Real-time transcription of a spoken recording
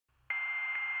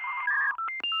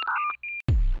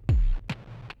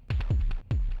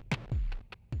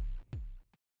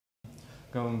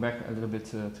going back a little bit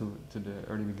to the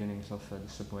early beginnings of the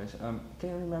Subways, can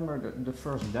you remember the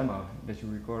first demo that you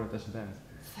recorded as a band?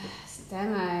 First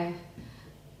demo.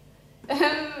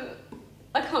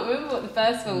 I can't remember what the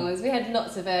first one was. We had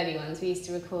lots of early ones. We used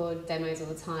to record demos all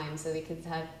the time so we could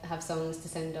have songs to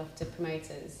send off to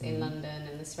promoters in London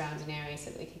and the surrounding area so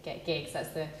that we could get gigs. That's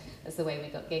the way we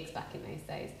got gigs back in those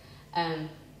days.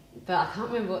 But I can't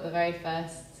remember what the very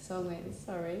first song is,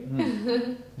 sorry.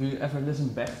 Do you ever listen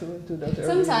back to that early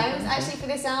Sometimes, actually for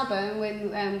this album,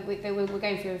 when we were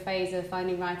going through a phase of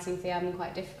finding writing for the album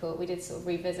quite difficult, we did sort of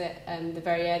revisit the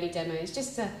very early demos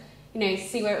just to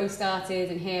see where it all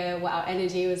started and hear what our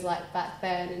energy was like back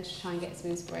then and just try and get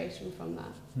some inspiration from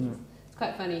that. It's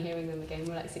quite funny hearing them again.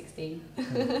 We're like 16.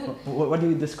 What do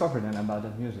you discover then about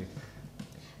that music?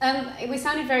 We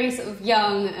sounded very sort of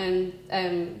young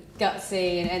and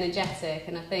gutsy and energetic,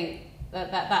 and I think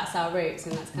that's our roots,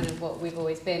 and that's kind of what we've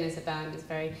always been as a band, is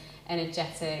very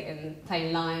energetic, and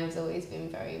playing live has always been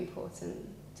very important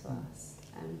to us.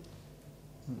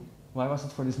 Why was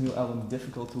it for this new album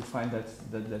difficult to find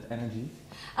that energy?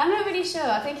 I'm not really sure.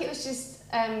 I think it was just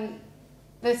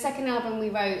the second album we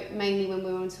wrote mainly when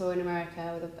we were on tour in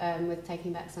America with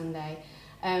Taking Back Sunday.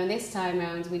 This time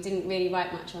round we didn't really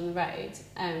write much on the road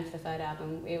for the third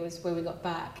album. It was when we got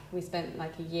back. We spent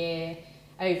like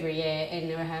over a year in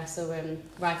the rehearsal room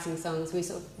writing songs. We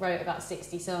sort of wrote about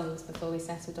 60 songs before we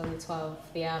settled on the 12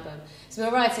 for the album. So we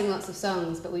were writing lots of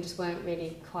songs, but we just weren't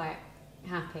really quite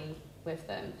happy with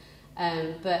them.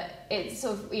 But it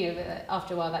sort of,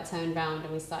 after a while that turned round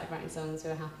and we started writing songs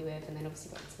we were happy with, and then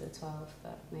obviously got to the 12,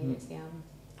 but maybe it's the album.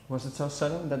 Was it so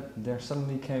sudden that there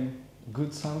suddenly came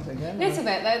good songs again? A little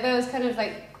bit. There was kind of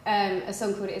like a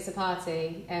song called It's a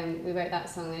Party, and we wrote that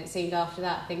song, and it seemed after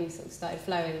that things sort of started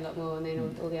flowing a lot more, and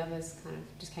then all the others kind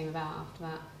of just came about after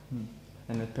that.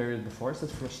 And the period before, is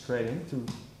it frustrating to...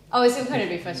 Oh, it's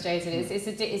incredibly frustrating.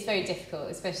 It's very difficult,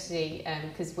 especially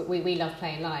because we love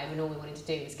playing live, and all we wanted to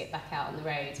do was get back out on the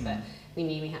road, but we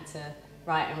knew we had to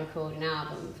write and record an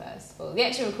album first of all. The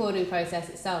actual recording process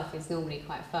itself is normally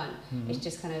quite fun. It's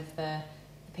just kind of the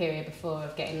period before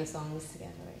of getting the songs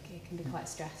together. It can be quite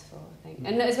stressful, I think.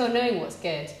 And as well, knowing what's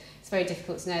good, it's very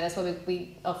difficult to know. That's why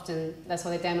that's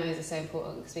why the demos are so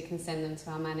important, because we can send them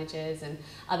to our managers and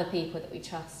other people that we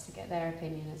trust to get their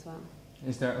opinion as well.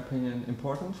 Is their opinion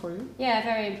important for you? Yeah,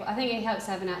 very important. I think it helps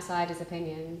to have an outsider's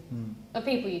opinion of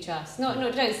people you trust. Not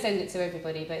don't send it to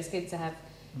everybody, but it's good to have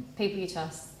people you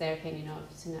trust their opinion of,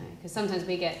 to know. Because sometimes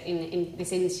we get in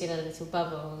this insular little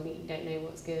bubble and you don't know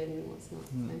what's good and what's not.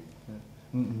 So. Yeah.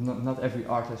 Not every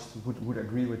artist would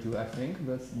agree with you, I think,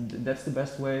 but that's the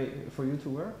best way for you to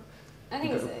work? I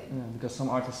think so. Yeah, because some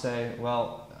artists say,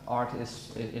 well, art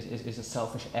is a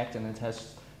selfish act and it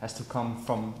has to come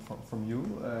from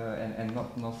you and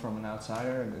not from an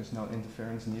outsider. There's no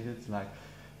interference needed, like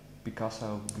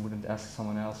Picasso wouldn't ask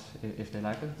someone else if they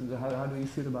like it. How do you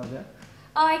feel about that?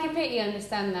 Oh, I completely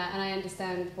understand that, and I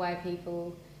understand why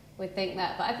people would think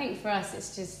that, but I think for us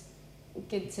it's just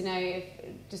good to know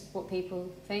just what people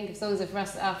think of songs. For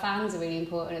us, our fans are really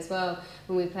important as well.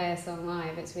 When we play a song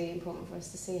live, it's really important for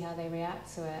us to see how they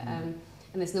react to it. And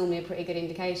there's normally a pretty good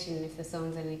indication if the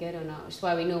song's any good or not, which is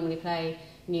why we normally play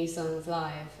new songs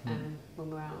live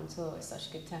when we're out on tour. It's such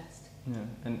a good test. Yeah,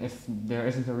 and if there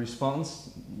isn't a response,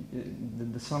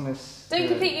 the song is... Don't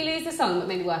completely lose the song, but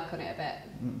maybe work on it a bit.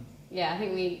 Yeah, I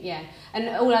think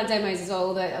and all our demos as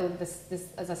well,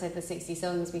 as I said, the 60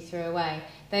 songs we threw away,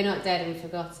 they're not dead and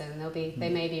forgotten. They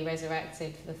may be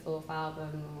resurrected for the fourth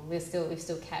album, or we've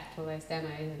still kept all those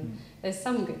demos, and there's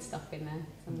some good stuff in there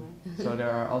somewhere. So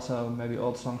there are also maybe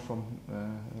old songs from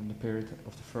the period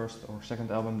of the first or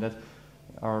second album that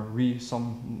are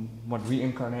somewhat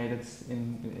reincarnated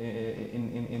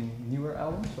in newer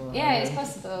albums? Or yeah, it's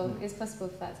possible. It's possible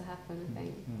for that to happen, I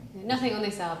think. Nothing on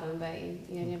this album, but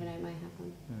you never know, it might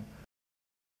happen.